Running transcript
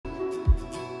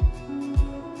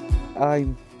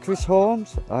I'm Chris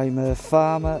Holmes. I'm a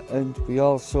farmer, and we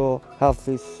also have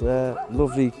this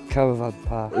lovely caravan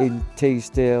park in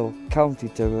Teesdale, County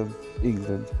Durham,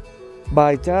 England.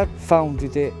 My dad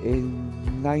founded it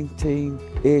in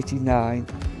 1989.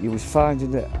 He was finding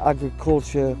that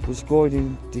agriculture was going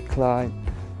in decline,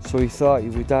 so he thought he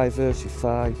would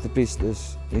diversify the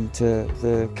business into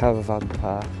the caravan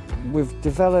park. We've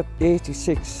developed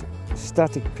 86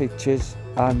 static pitches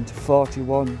and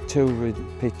 41 touring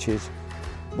pitches.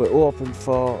 We're open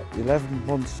for 11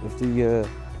 months of the year,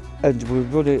 and we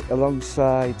run it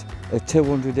alongside a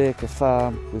 200-acre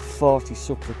farm with 40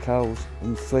 suckler cows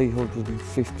and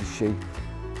 350 sheep.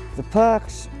 The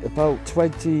park's about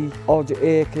 20 odd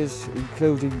acres,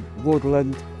 including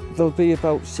woodland. There'll be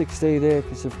about 16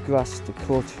 acres of grass to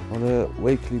cut on a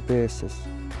weekly basis.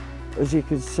 As you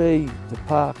can see, the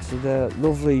park's in a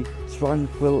lovely,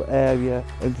 tranquil area,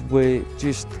 and we're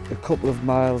just a couple of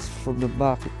miles from the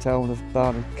market town of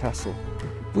Barnard Castle.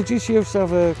 We just used to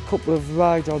have a couple of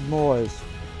ride-on mowers,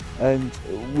 and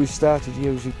we started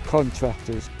using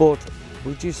contractors, but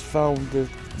we just found that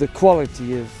the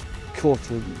quality of cut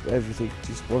and everything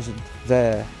just wasn't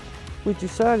there. We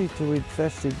decided to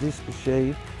invest in this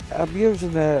machine. I'm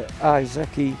using a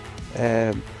Hetherick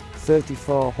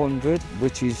 3400,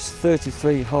 which is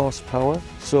 33 horsepower,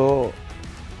 so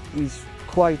it's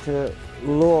quite a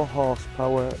low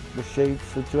horsepower machine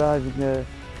for driving a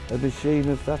machine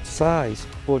of that size,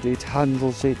 but it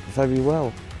handles it very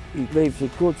well. It leaves a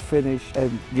good finish,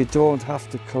 and you don't have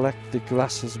to collect the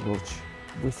grass as much.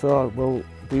 We thought, well,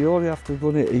 we only have to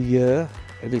run it a year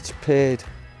and it's paid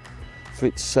for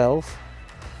itself,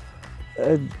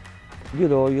 and you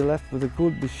know, you're left with a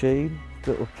good machine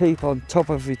that will keep on top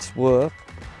of its work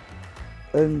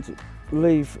and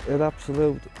leave an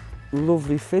absolute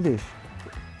lovely finish.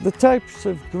 The types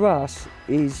of grass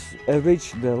is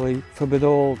originally from an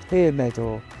old hay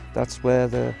meadow. That's where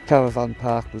the caravan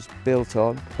park was built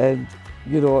on, and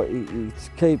you know,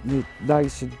 it's keeping it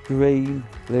nice and green,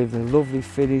 leaving a lovely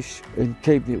finish and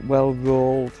keeping it well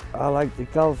rolled. I like the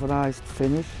galvanised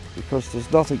finish because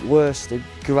there's nothing worse than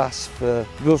grass for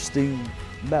rusting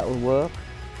metal work.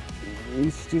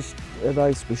 It's just a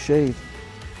nice machine.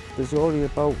 There's only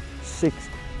about 6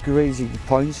 greasing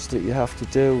points that you have to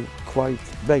do quite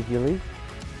regularly.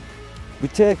 We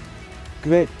take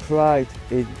great pride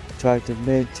in trying to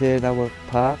maintain our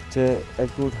park to a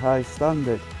good high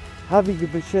standard. Having a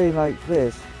machine like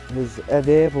this has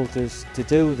enabled us to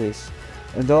do this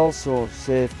and also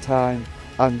save time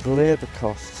and labour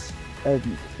costs.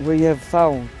 And we have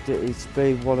found that it's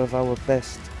been one of our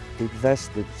best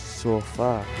investments so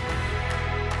far.